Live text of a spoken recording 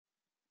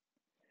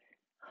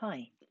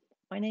Hi,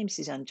 my name is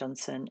Suzanne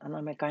Johnson and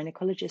I'm a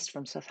gynecologist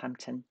from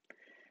Southampton.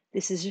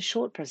 This is a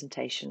short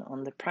presentation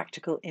on the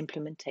practical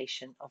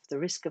implementation of the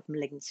risk of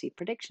malignancy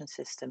prediction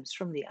systems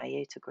from the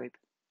IOTA group.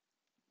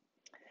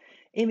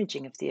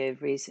 Imaging of the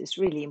ovaries is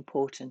really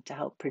important to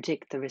help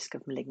predict the risk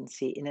of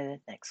malignancy in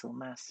an adnexal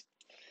mass.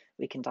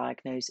 We can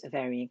diagnose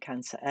ovarian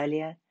cancer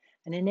earlier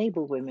and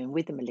enable women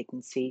with a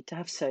malignancy to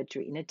have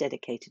surgery in a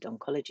dedicated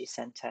oncology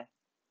centre.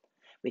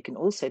 We can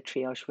also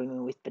triage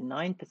women with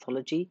benign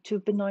pathology to a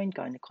benign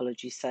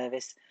gynecology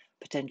service,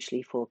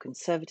 potentially for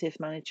conservative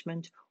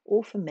management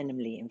or for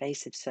minimally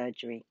invasive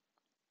surgery.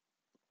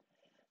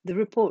 The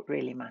report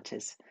really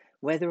matters,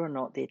 whether or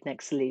not the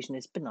adnexal lesion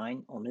is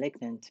benign or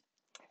malignant.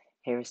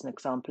 Here is an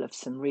example of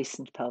some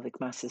recent pelvic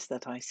masses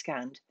that I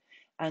scanned,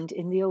 and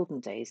in the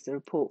olden days the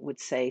report would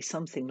say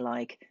something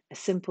like a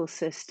simple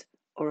cyst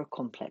or a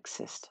complex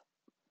cyst.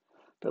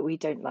 But we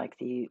don't like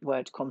the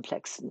word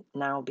complex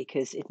now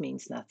because it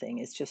means nothing.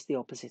 It's just the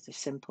opposite of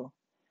simple.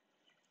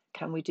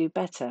 Can we do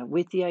better?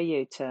 With the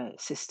IOTA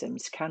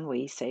systems, can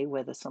we say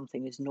whether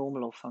something is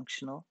normal or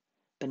functional,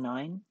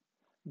 benign,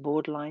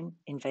 borderline,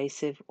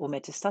 invasive, or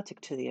metastatic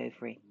to the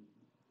ovary?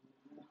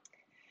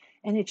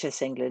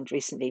 NHS England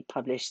recently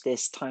published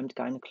this timed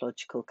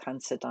gynecological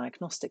cancer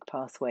diagnostic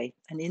pathway,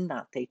 and in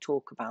that they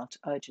talk about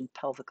urgent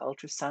pelvic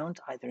ultrasound,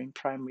 either in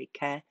primary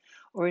care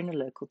or in a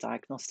local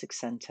diagnostic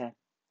centre.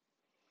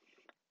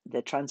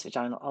 The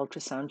transvaginal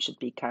ultrasound should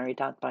be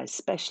carried out by a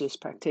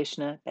specialist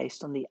practitioner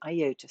based on the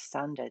IOTA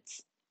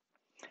standards.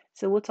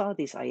 So what are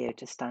these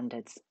IOTA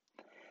standards?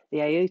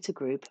 The IOTA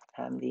group,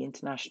 the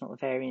International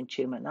Ovarian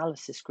Tumour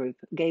Analysis Group,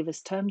 gave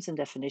us terms and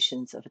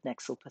definitions of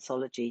adnexal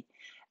pathology,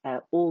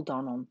 all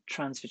done on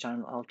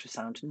transvaginal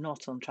ultrasound,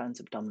 not on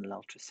transabdominal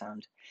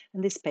ultrasound.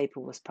 And this paper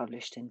was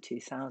published in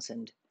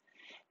 2000.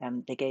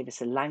 They gave us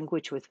a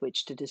language with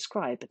which to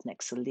describe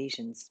adnexal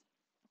lesions.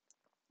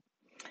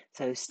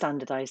 So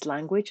standardized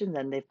language, and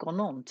then they've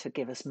gone on to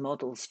give us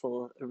models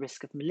for a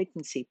risk of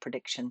malignancy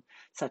prediction,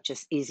 such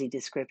as easy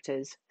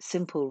descriptors,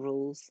 simple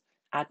rules,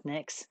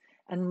 ADNEX,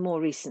 and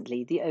more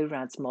recently, the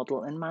O-RADS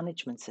model and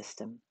management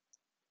system.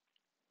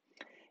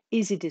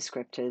 Easy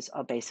descriptors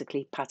are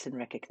basically pattern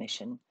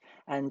recognition,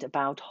 and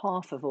about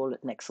half of all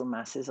adnexal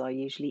masses are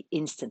usually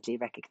instantly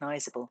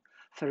recognizable.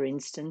 For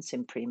instance,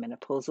 in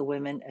premenopausal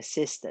women, a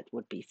cyst that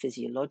would be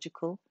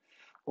physiological,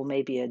 or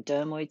maybe a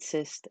dermoid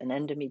cyst, an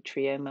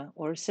endometrioma,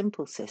 or a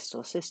simple cyst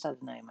or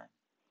cystadenoma.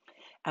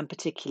 And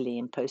particularly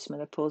in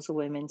postmenopausal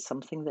women,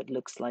 something that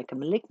looks like a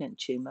malignant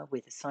tumour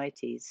with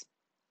ascites.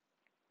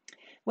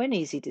 When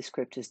easy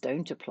descriptors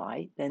don't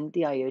apply, then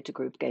the IOTA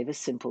group gave us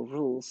simple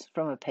rules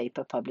from a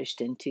paper published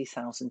in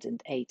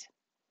 2008.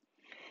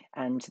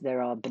 And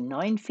there are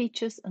benign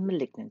features and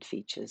malignant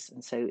features.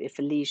 And so if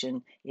a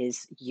lesion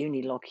is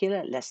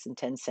unilocular, less than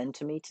 10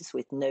 centimeters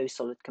with no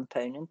solid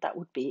component, that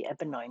would be a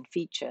benign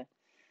feature.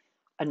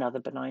 Another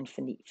benign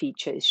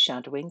feature is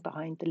shadowing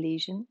behind the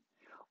lesion,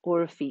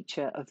 or a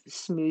feature of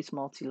smooth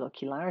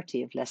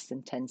multilocularity of less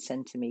than 10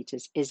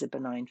 centimeters is a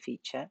benign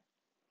feature.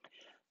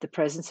 The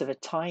presence of a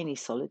tiny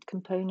solid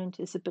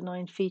component is a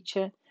benign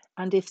feature,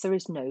 and if there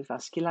is no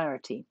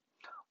vascularity.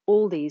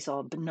 All these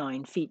are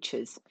benign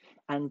features,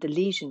 and the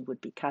lesion would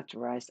be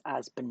categorized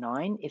as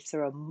benign if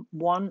there are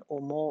one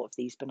or more of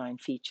these benign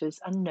features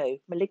and no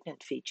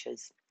malignant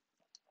features.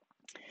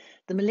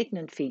 The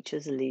malignant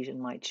features a lesion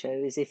might show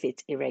is if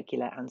it's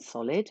irregular and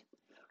solid,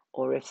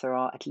 or if there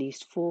are at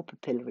least 4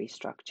 papillary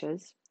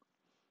structures.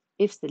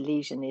 If the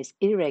lesion is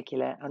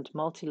irregular and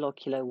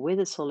multilocular with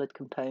a solid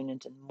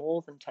component and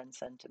more than 10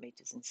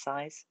 centimeters in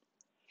size.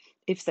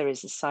 If there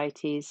is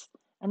ascites,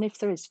 and if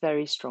there is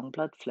very strong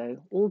blood flow,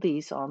 all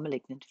these are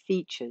malignant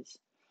features.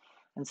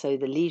 And so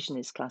the lesion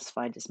is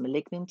classified as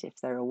malignant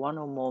if there are one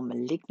or more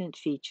malignant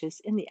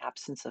features in the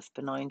absence of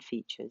benign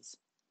features.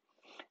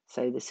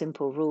 So the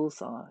simple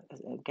rules are,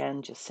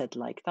 again, just said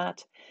like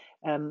that.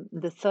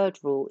 The third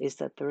rule is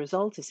that the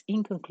result is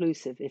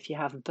inconclusive if you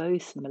have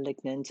both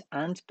malignant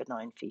and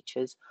benign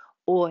features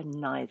or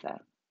neither.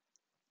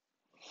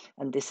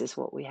 And this is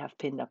what we have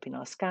pinned up in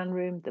our scan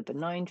room, the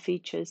benign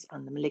features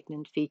and the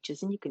malignant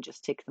features, and you can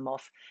just tick them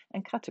off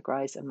and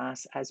categorize a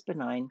mass as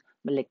benign,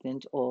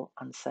 malignant, or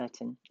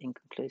uncertain,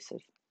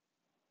 inconclusive.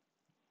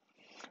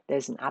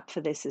 There's an app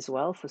for this as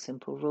well for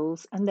simple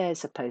rules, and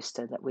there's a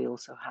poster that we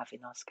also have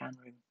in our scan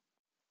room.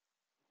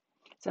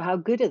 So how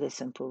good are the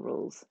simple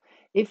rules?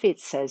 If it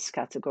says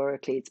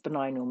categorically it's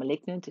benign or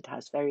malignant, it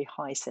has very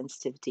high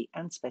sensitivity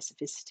and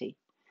specificity.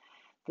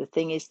 The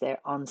thing is they're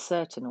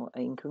uncertain or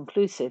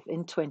inconclusive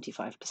in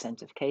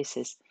 25% of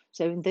cases.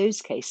 So in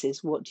those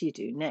cases, what do you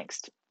do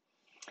next?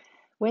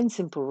 When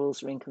simple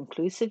rules are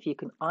inconclusive, you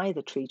can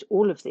either treat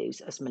all of these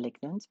as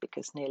malignant,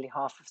 because nearly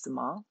half of them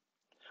are,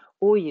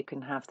 or you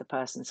can have the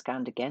person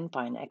scanned again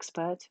by an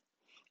expert,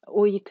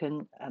 or you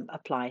can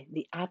apply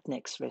the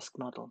ADNEX risk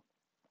model.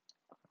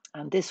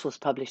 And this was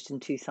published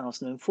in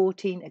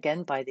 2014,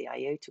 again by the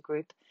IOTA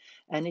group,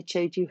 and it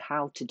showed you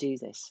how to do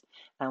this.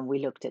 And we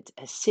looked at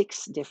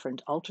 6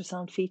 different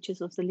ultrasound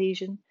features of the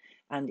lesion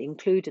and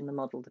include in the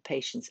model the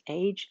patient's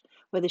age.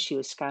 whether she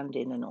was scanned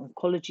in an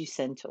oncology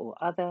centre or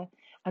other,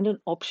 and an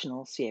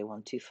optional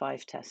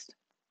CA125 test.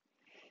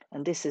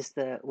 And this is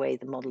the way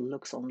the model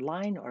looks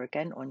online or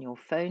again on your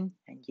phone,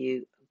 and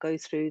you go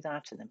through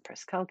that and then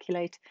press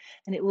calculate,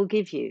 and it will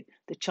give you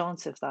the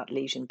chance of that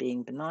lesion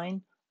being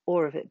benign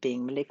or of it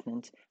being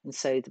malignant. And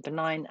so the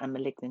benign and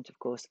malignant, of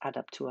course, add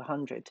up to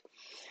 100.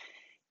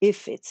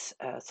 If it's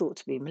thought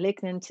to be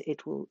malignant,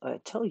 it will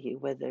tell you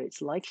whether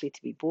it's likely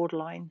to be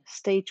borderline,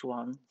 stage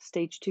 1,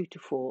 stage 2 to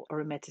 4,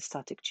 or a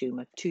metastatic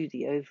tumour to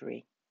the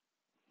ovary.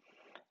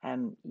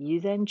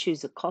 You then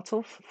choose a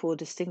cutoff for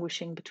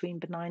distinguishing between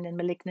benign and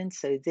malignant.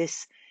 So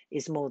this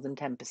is more than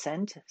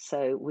 10%.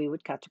 So we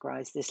would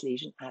categorize this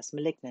lesion as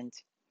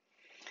malignant.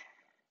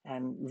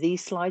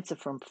 These slides are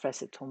from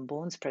Professor Tom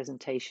Bourne's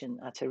presentation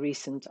at a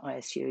recent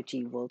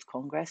ISUOG World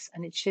Congress,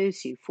 and it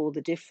shows you for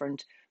the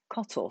different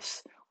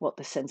cutoffs what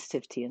the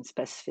sensitivity and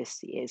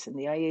specificity is. And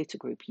the IOTA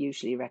group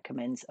usually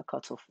recommends a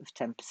cutoff of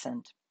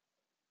 10%.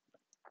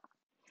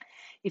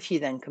 If you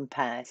then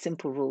compare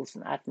simple rules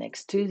and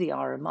ADNEX to the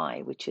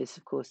RMI, which is,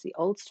 of course, the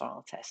old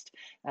style test,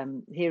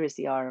 here is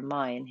the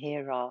RMI and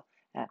here are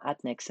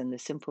ADNEX and the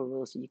simple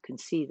rules, you can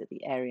see that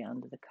the area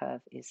under the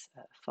curve is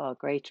far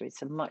greater.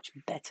 It's a much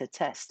better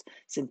test,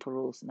 simple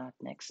rules and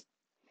ADNEX.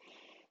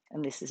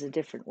 And this is a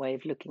different way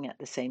of looking at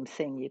the same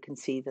thing. You can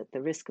see that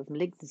the risk of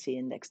malignancy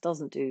index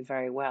doesn't do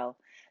very well,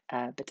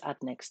 but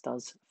ADNEX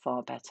does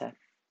far better.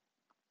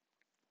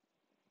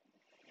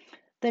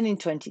 Then in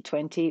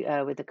 2020,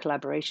 with a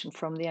collaboration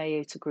from the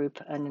IOTA group,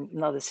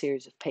 another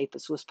series of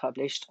papers was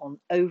published on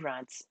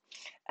O-RADS.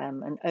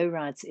 And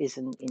O-RADS is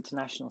an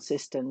international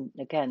system,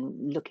 again,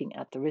 looking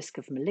at the risk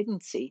of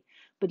malignancy,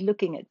 but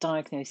looking at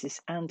diagnosis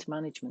and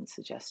management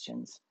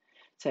suggestions.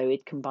 So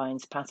it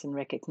combines pattern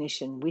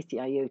recognition with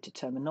the IOTA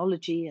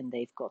terminology, and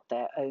they've got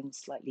their own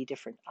slightly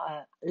different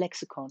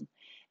lexicon,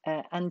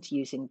 and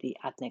using the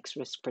ADNEX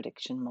risk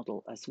prediction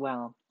model as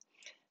well.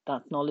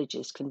 That knowledge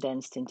is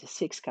condensed into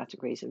 6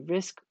 categories of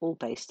risk, all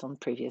based on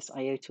previous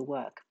IOTA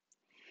work.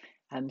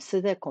 So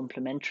they're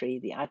complementary.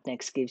 The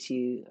ADNEX gives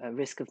you a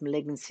risk of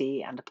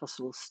malignancy and a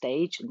possible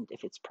stage, and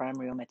if it's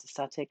primary or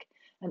metastatic,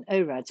 and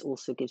O-RADS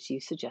also gives you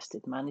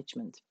suggested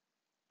management.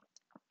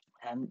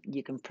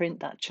 You can print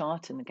that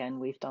chart, and again,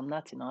 we've done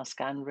that in our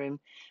scan room,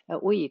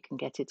 or you can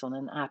get it on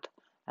an app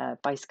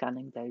by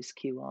scanning those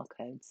QR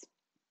codes.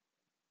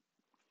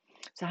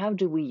 So how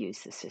do we use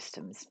the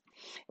systems?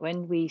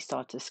 When we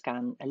start to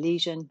scan a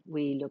lesion,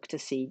 we look to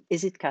see,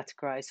 is it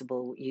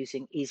categorizable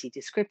using easy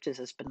descriptors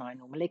as benign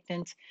or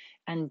malignant?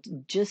 And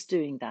just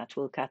doing that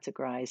will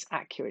categorize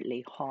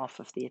accurately half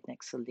of the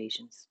adnexal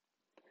lesions.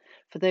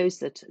 For those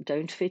that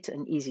don't fit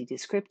an easy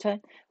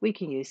descriptor, we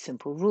can use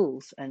simple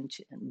rules and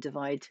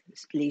divide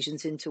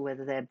lesions into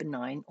whether they're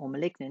benign or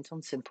malignant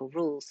on simple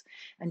rules.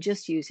 And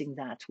just using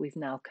that, we've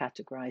now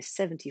categorized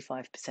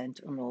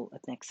 75% on all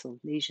adnexal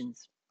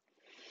lesions.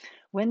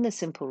 When the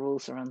simple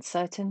rules are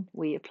uncertain,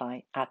 we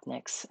apply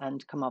ADNEX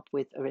and come up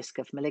with a risk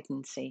of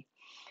malignancy.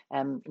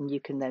 And you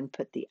can then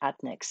put the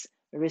ADNEX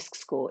risk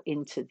score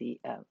into the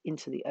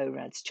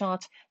O-RADS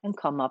chart and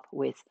come up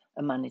with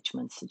a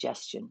management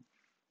suggestion.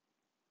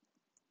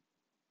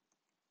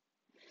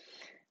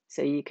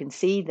 So you can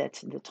see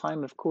that the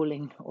time of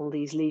calling all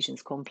these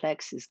lesions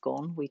complex is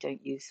gone. We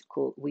don't use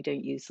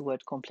the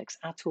word complex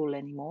at all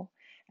anymore,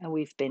 and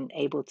we've been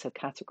able to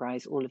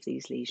categorize all of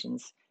these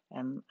lesions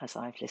as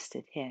I've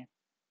listed here.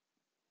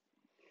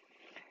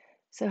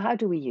 So how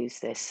do we use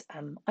this?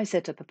 I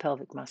set up a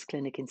pelvic mass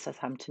clinic in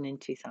Southampton in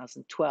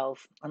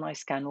 2012, and I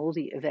scan all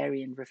the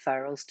ovarian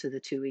referrals to the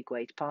 2-week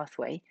wait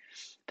pathway,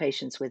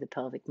 patients with a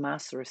pelvic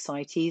mass or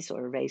ascites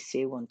or a raised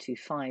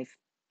CA125.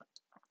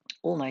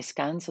 All my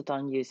scans are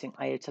done using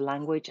IOTA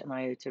language and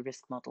IOTA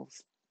risk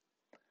models.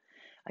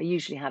 I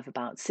usually have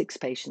about 6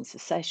 patients a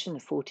session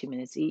of 40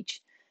 minutes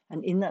each,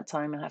 and in that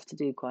time I have to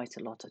do quite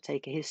a lot. I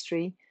take a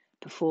history,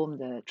 perform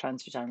the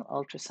transvaginal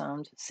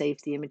ultrasound,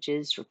 save the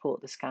images,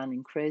 report the scan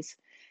in CRIS,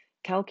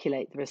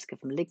 calculate the risk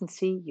of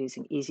malignancy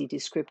using easy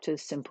descriptors,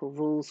 simple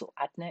rules or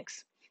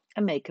ADNEX,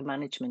 and make a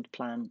management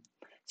plan.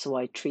 So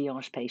I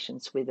triage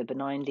patients with a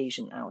benign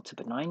lesion out to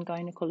benign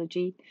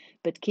gynecology,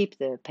 but keep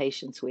the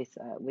patients with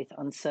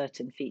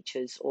uncertain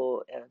features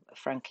or,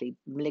 frankly,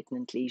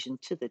 malignant lesion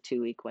to the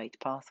 2-week wait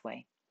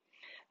pathway.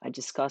 I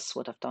discuss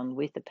what I've done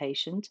with the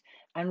patient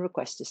and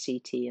request a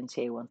CT and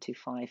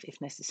CA125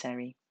 if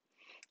necessary.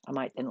 I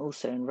might then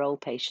also enroll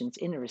patients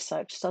in a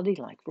research study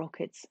like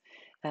Rockets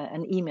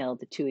and email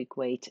the 2-week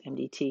wait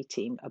MDT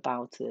team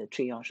about the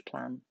triage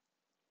plan.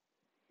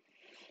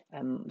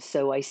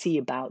 So I see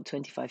about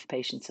 25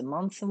 patients a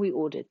month, and we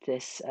audit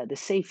this, the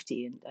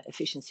safety and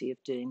efficiency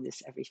of doing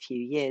this every few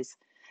years.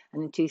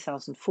 And in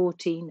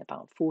 2014,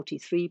 about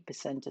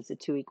 43% of the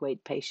 2-week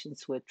wait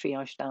patients were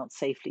triaged out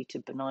safely to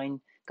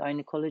benign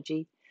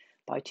gynecology.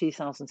 By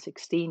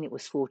 2016, it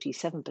was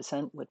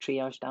 47% were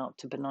triaged out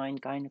to benign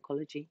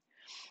gynecology.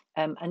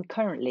 And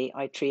currently,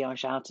 I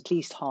triage out at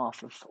least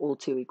half of all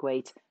 2-week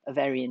wait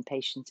ovarian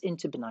patients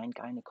into benign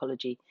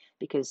gynecology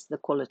because the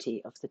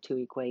quality of the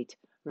 2-week wait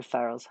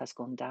referrals has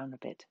gone down a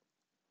bit.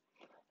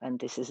 And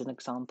this is an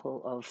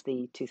example of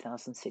the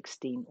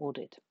 2016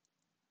 audit.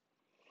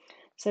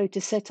 So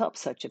to set up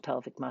such a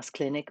pelvic mass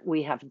clinic,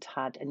 we haven't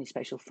had any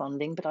special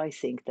funding, but I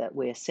think that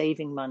we're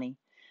saving money.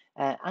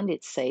 And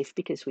it's safe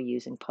because we're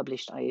using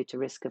published IOTA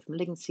risk of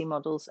malignancy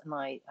models, and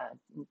I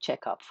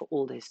check up for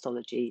all the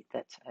histology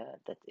that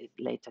it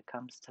later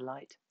comes to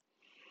light.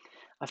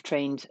 I've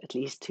trained at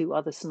least 2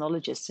 other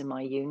sonologists in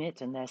my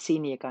unit, and they're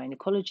senior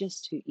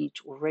gynecologists who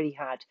each already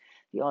had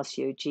the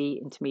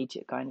RCOG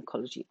intermediate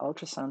gynecology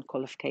ultrasound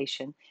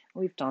qualification.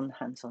 We've done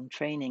hands-on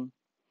training.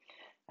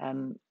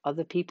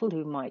 Other people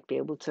who might be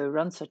able to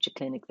run such a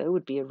clinic, though,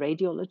 would be a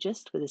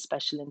radiologist with a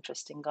special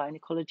interest in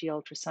gynecology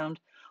ultrasound,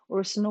 or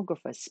a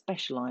sonographer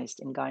specialized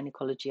in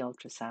gynecology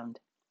ultrasound.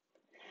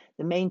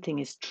 The main thing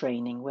is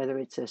training. Whether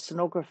it's a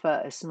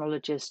sonographer, a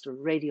sonologist, or a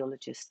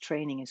radiologist,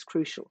 training is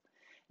crucial.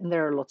 And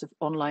there are a lot of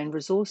online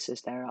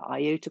resources. There are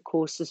IOTA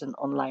courses and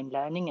online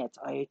learning at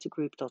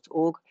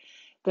iotagroup.org.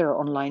 There are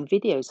online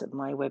videos at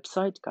my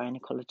website,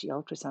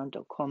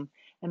 gynecologyultrasound.com,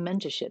 and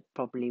mentorship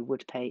probably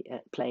would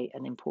play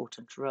an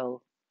important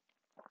role.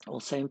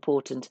 Also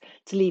important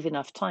to leave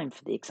enough time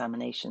for the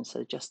examination,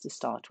 so just to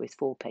start with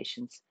 4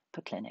 patients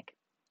per clinic.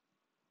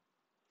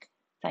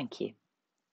 Thank you.